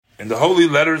in the Holy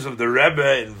Letters of the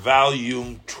Rebbe in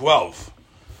volume 12.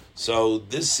 So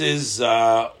this is,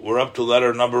 we're up to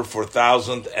letter number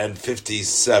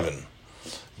 4057,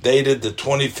 dated the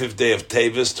 25th day of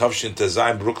Tevis, Tavshin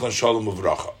Tezayim, Brooklyn, Shalom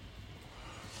Uvracha.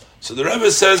 So the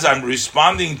Rebbe says, I'm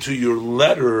responding to your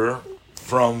letter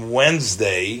from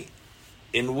Wednesday,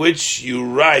 in which you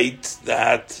write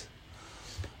that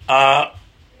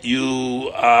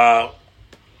you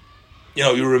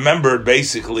remembered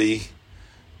basically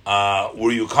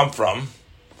where you come from.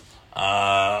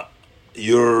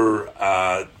 Your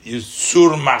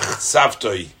Sur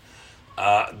Machsavtoi,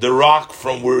 the rock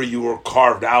from where you were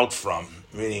carved out from,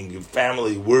 meaning your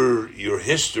family, where your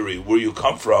history, where you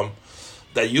come from,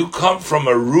 that you come from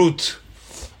a root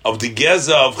of the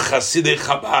Geza of Chassidut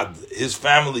Chabad. His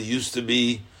family used to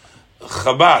be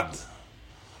Chabad.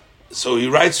 So he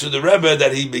writes to the Rebbe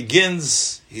that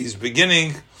he's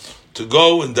beginning to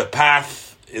go in the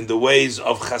path, in the ways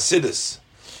of Chassidus.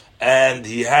 And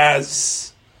he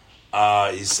has,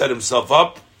 he set himself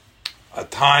up a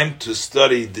time to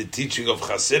study the teaching of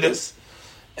Chassidus,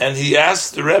 and he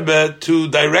asked the Rebbe to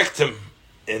direct him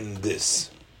in this.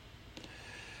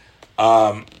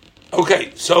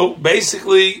 Okay, so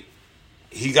basically,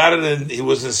 he got it, and he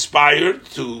was inspired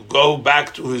to go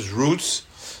back to his roots.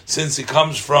 Since he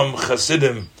comes from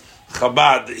Chassidim,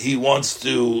 Chabad, he wants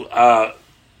to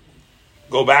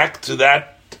go back to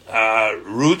that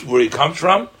root where he comes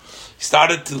from. He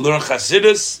started to learn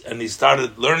Chassidus, and he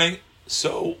started learning,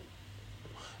 so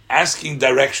asking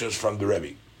directions from the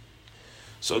Rebbe.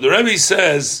 So the Rebbe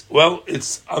says, well,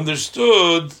 it's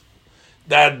understood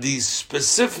that these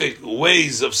specific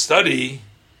ways of study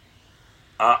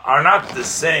are not the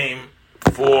same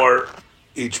for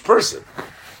each person.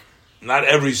 Not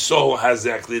every soul has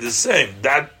exactly the same.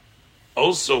 That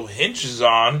also hinges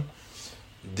on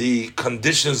the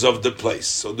conditions of the place.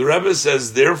 So the Rebbe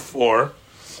says, therefore,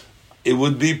 it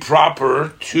would be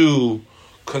proper to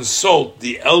consult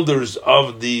the elders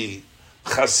of the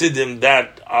Chassidim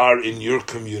that are in your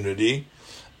community,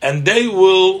 and they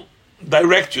will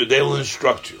direct you, they will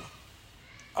instruct you.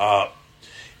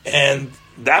 And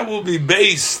that will be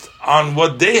based on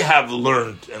what they have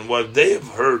learned and what they have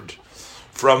heard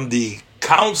from the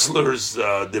counselors,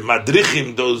 the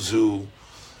madrichim, those who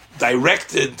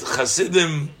directed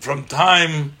Chassidim from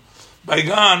time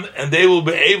bygone, and they will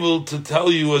be able to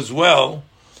tell you as well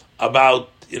about,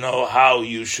 how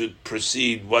you should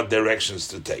proceed, what directions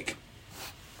to take.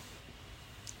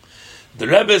 The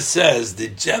Rebbe says the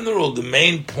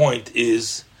main point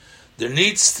is there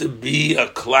needs to be a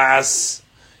class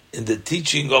in the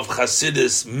teaching of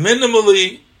Chassidus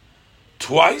minimally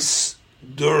twice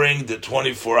during the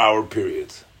 24-hour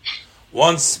period.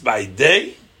 Once by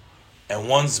day and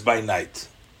once by night.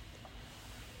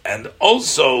 And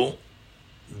also,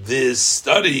 this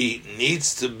study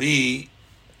needs to be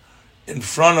in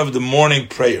front of the morning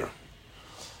prayer.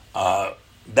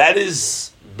 That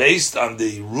is based on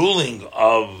the ruling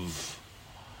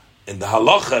in the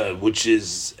halacha, which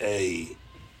is a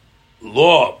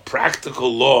law,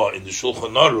 practical law in the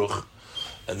Shulchan Aruch,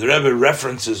 and the Rebbe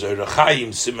references Eirachayim,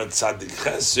 Siman Tzadik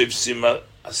Ches,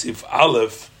 Asif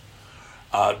Aleph,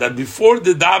 that before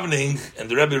the davening, and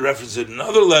the Rebbe references it in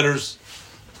other letters,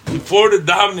 before the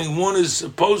davening, one is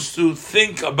supposed to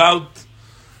think about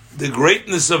the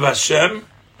greatness of Hashem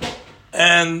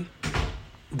and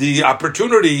the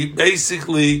opportunity,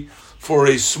 basically, for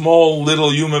a small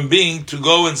little human being to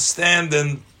go and stand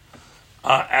and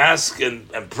ask and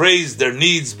praise their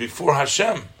needs before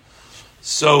Hashem.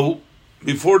 So,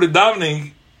 before the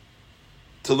davening,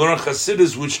 to learn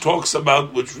Chassidus, which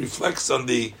reflects on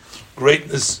the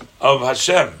greatness of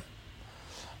Hashem.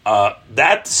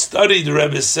 That study, the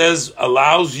Rebbe says,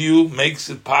 makes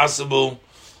it possible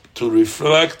to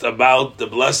reflect about the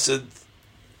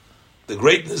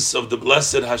greatness of the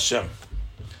blessed Hashem.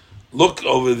 Look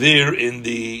over there in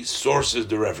the sources,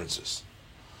 the references.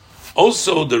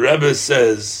 Also, the Rebbe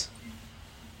says,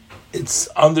 it's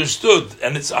understood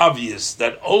and it's obvious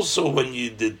that also when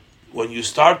you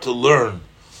start to learn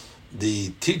the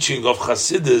teaching of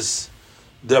Chassidus,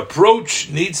 the approach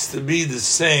needs to be the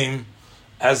same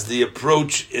as the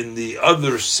approach in the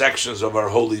other sections of our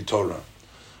Holy Torah,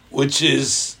 which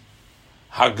is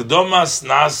Hagdomas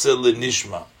Nase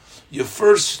Lenishma. You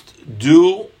first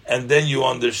do and then you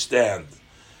understand,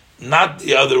 not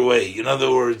the other way. In other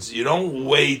words, you don't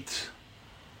wait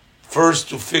first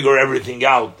to figure everything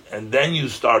out and then you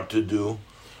start to do,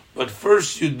 but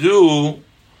first you do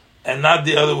and not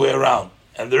the other way around.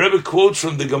 And the Rebbe quotes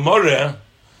from the Gemara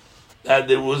that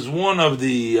there was one of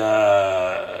the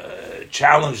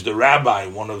challenged the rabbi,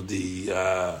 one of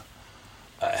the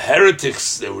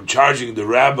heretics, they were charging the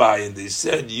rabbi, and they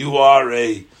said, you are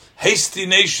a hasty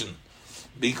nation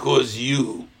because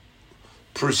you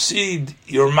proceed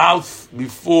your mouth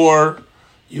before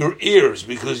your ears,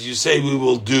 because you say we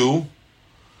will do,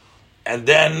 and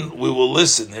then we will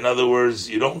listen. In other words,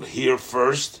 you don't hear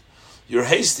first, you're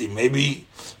hasty.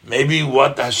 Maybe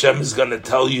what Hashem is going to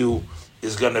tell you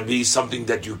is going to be something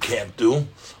that you can't do.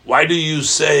 Why do you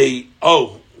say,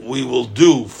 oh, we will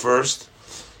do first?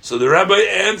 So the rabbi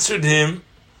answered him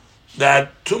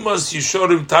that Tumas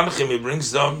Yishorim Tanchim, he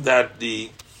brings down that the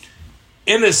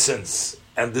innocence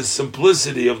and the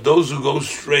simplicity of those who go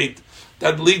straight,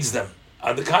 that leads them.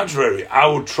 On the contrary,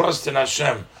 our trust in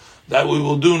Hashem, that we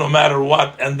will do no matter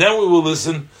what, and then we will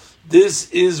listen, this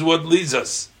is what leads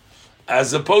us.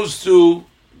 As opposed to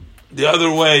the other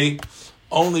way,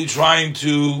 only trying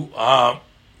to,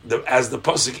 as the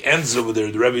pasuk ends over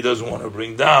there, the Rebbe doesn't want to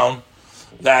bring down,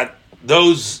 that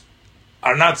those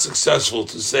are not successful,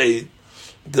 to say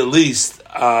the least,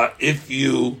 if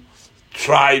you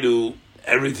try to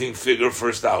everything figure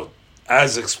first out,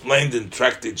 as explained in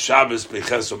Tractate Shabbos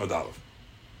Peches Omadav.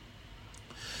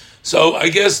 So I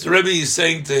guess the Rebbe is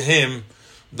saying to him,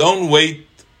 don't wait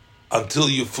until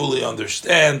you fully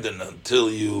understand and until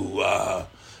you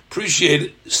appreciate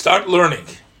it. Start learning.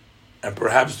 And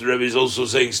perhaps the Rebbe is also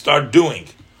saying, start doing.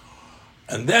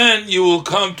 And then you will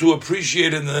come to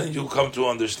appreciate it, and then you'll come to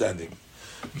understanding.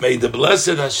 May the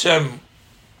blessed Hashem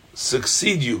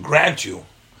succeed you, grant you,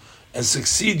 and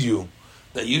succeed you,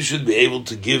 that you should be able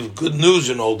to give good news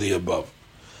in all the above.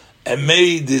 And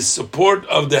may the support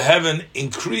of the heaven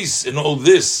increase in all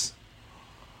this.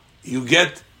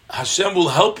 Hashem will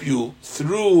help you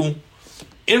through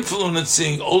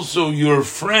influencing also your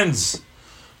friends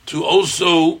to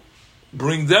also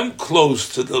bring them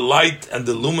close to the light and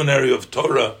the luminary of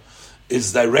Torah,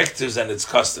 its directives and its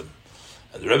custom.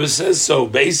 And the Rebbe says, so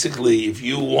basically, if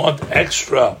you want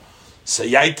extra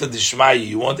sayaita dishmai,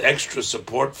 you want extra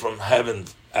support from heaven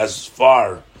as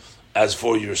far as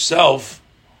for yourself,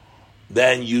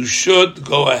 then you should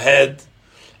go ahead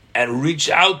and reach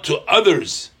out to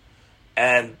others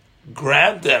and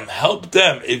grant them, help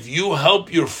them. If you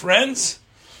help your friends,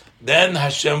 then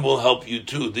Hashem will help you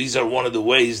too. These are one of the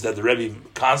ways that the Rebbe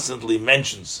constantly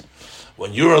mentions.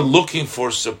 When you are looking for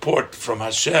support from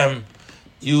Hashem,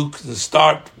 you can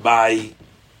start by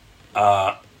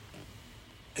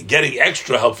getting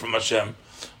extra help from Hashem,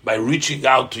 by reaching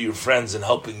out to your friends and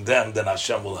helping them, then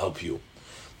Hashem will help you.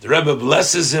 The Rebbe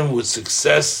blesses him with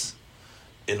success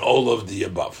in all of the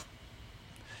above.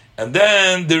 And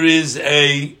then there is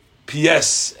a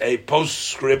PS, a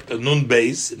postscript, a nun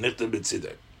base, Nichter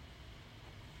B'tzidek.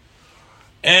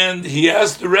 And he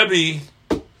asked the Rebbe,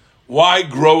 why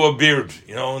grow a beard?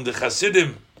 You know, in the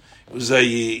Chassidim, he was a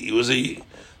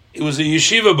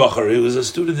yeshiva bacher. He was a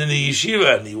student in the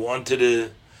yeshiva, and he wanted to,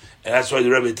 and that's why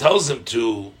the Rebbe tells him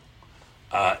to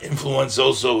influence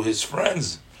also his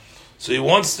friends. So he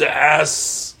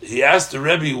asked the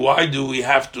Rebbe, why do we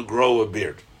have to grow a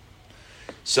beard?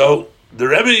 So the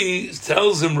Rebbe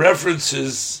tells him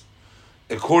references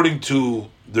according to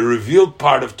the revealed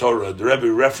part of Torah. The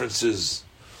Rebbe references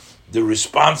the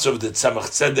response of the Tzemach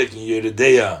Tzedek in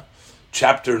Yeridea,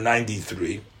 chapter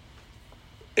 93.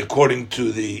 According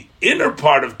to the inner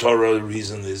part of Torah, the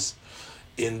reason is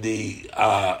in the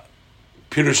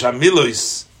Pirush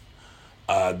HaMilos,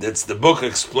 that's the book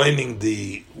explaining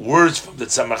the words from the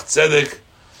Tzemach Tzedek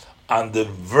on the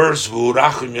verse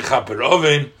V'urachim Yechaper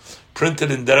Oven,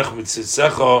 printed in Derech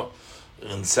Mitzitzecho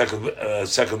in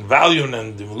second volume,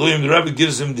 and the Rebbe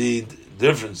gives him the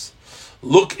difference.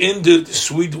 Look into the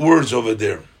sweet words over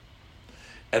there,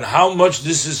 and how much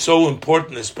this is so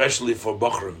important, especially for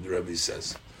Bachrim, the Rebbe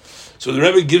says. So the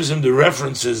Rebbe gives him the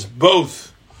references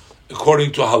both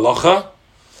according to Halacha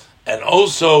and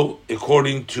also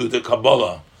according to the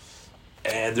Kabbalah.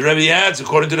 And the Rebbe adds,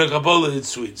 according to the Kabbalah, it's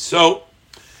sweet. So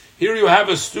here you have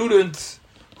a student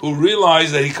who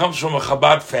realized that he comes from a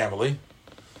Chabad family,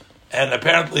 and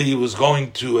apparently he was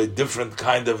going to a different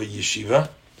kind of a yeshiva,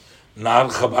 not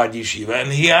Chabad yeshiva,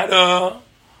 and he had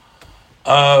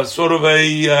a sort of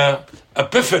a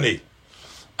epiphany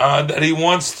that he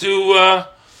wants to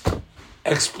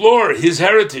explore his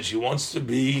heritage. He wants to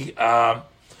be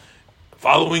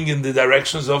following in the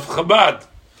directions of Chabad.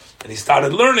 And he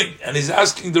started learning, and he's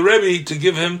asking the Rebbe to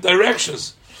give him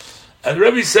directions. And the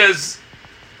Rebbe says,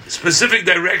 specific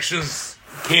directions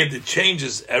it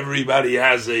changes. Everybody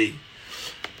has a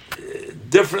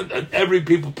different, every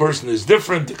person is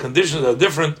different, the conditions are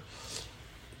different.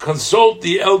 Consult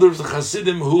the elders, the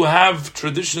Chassidim, who have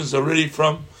traditions already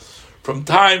from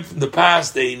the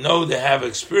past. They know, they have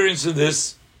experience in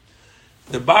this.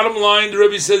 The bottom line, the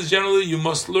Rebbe says generally, you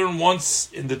must learn once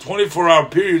in the 24-hour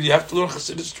period. You have to learn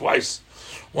Chassidus twice.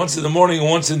 Once in the morning and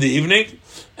once in the evening.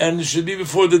 And it should be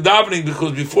before the davening,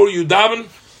 because before you daven,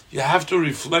 you have to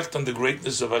reflect on the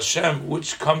greatness of Hashem,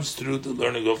 which comes through the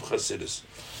learning of Chassidus.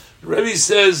 The Rebbe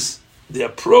says the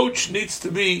approach needs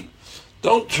to be,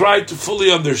 don't try to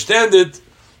fully understand it.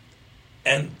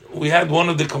 And we had one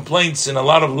of the complaints in a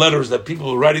lot of letters that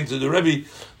people were writing to the Rebbe.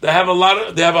 They have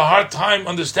a hard time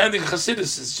understanding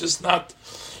Chassidus. It's just not.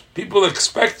 People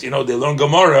expect, they learn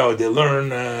Gemara, or they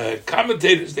learn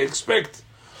commentators. They expect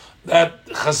that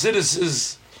Chassidus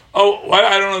is. Oh, why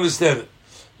I don't understand it.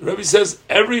 The Rebbe says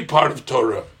every part of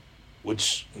Torah,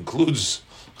 which includes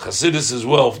Chassidus as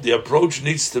well, the approach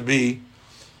needs to be.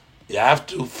 You have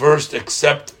to first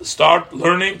start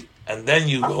learning, and then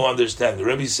you go understand. The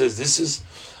Rebbe says this is,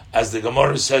 as the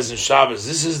Gemara says in Shabbos,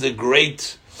 this is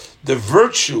the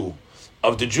virtue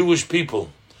of the Jewish people.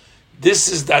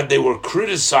 This is that they were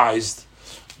criticized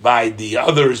by the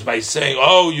others by saying,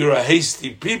 oh, you're a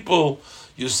hasty people.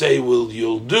 You say, well,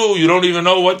 you'll do. You don't even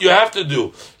know what you have to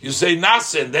do. You say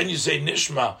Nasa, and then you say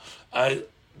Nishma.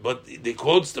 But they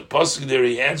quotes the pasuk there.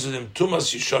 He answered him,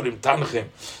 Tumas Yishorim Tanchem.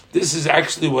 This is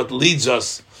actually what leads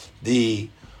us, the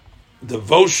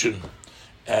devotion.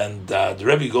 And the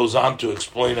Rebbe goes on to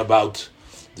explain about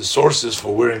the sources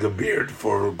for wearing a beard,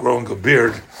 for growing a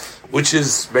beard, which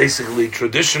is basically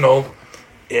traditional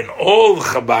in all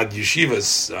Chabad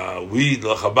yeshivas. We,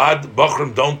 the Chabad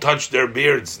Bachrim, don't touch their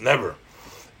beards, never.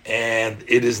 And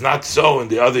it is not so in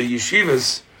the other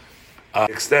yeshivas.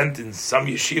 Extent in some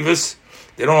yeshivas,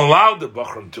 they don't allow the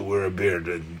Bachrim to wear a beard.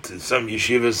 And to some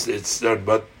yeshivas, it's there,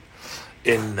 but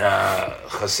in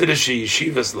Hasidic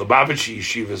yeshivas, Lubavitch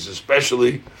yeshivas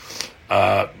especially,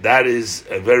 that is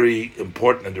a very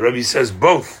important. And the Rebbe says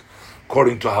both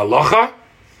according to halacha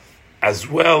as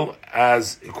well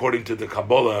as according to the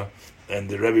Kabbalah, and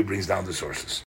the Rebbe brings down the sources.